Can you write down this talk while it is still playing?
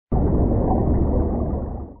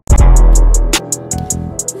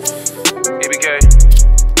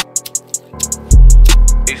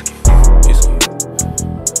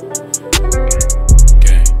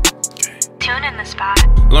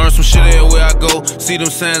go. See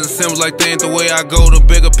them signs and symbols like they ain't the way I go. The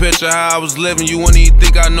bigger picture, how I was living, you wouldn't even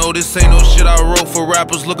think I know. This ain't no shit I wrote for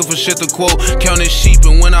rappers looking for shit to quote. Counting sheep,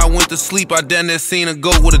 and when I went to sleep, I damn near seen a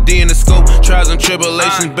goat with a D in the scope. Trials and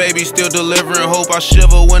tribulations, baby, still delivering hope. I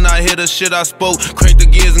shiver when I hear the shit I spoke. Crank the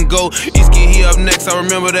gears and go. Eski, he up next, I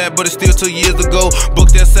remember that, but it's still 2 years ago.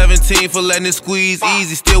 Booked at 17 for letting it squeeze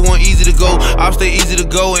easy, still want easy to go. I'm stay easy to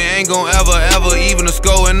go and ain't gon' ever even a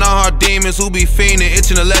score. And all our demons who be fiending,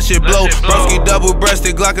 itching to let shit blow. Broski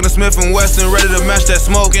double-breasted, Glock and a Smith & Wesson, ready to match that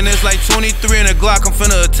smoke. And it's like 23 in a Glock, I'm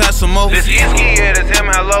finna attach some more. This Eski, yeah, that's him,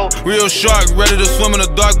 hello. Real shark, ready to swim in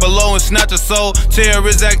the dark below and snatch a soul.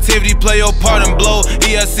 Terrorist activity, play your part and blow.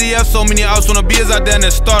 ESCF, so many outs wanna be as I done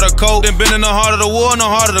and start a code. Then been in the heart of the war, in the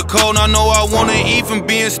heart of the cold. And I know I wanna eat from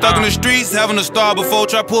being stuck in the streets, having to start before.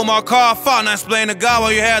 Try pull my car, fought, not explain to God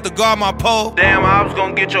why you had to guard my pole. Damn, I was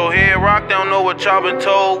gonna get your head rocked, don't know what y'all been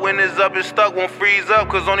told. When it's up, it's stuck, won't freeze up,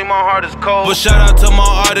 cause only my heart is cold. But shout out to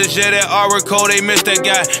my artists, yeah, that artwork code, they missed that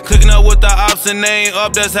guy. Clicking up with the ops and they ain't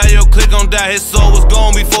up, that's how your click gon' die. His soul was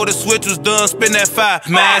gone before the switch was done, spin that fire.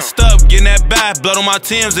 Masked up, getting that back, blood on my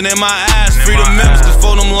Timbs and in my eyes. Freedom members, cause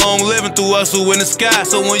for them long living through us who in the sky.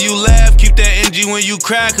 So when you laugh, keep that energy when you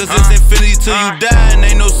cry, cause it's infinity till you die. And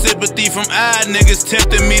ain't no sympathy from niggas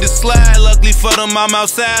tempting me to slide. Luckily for them, I'm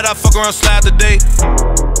outside, I fuck around slide today.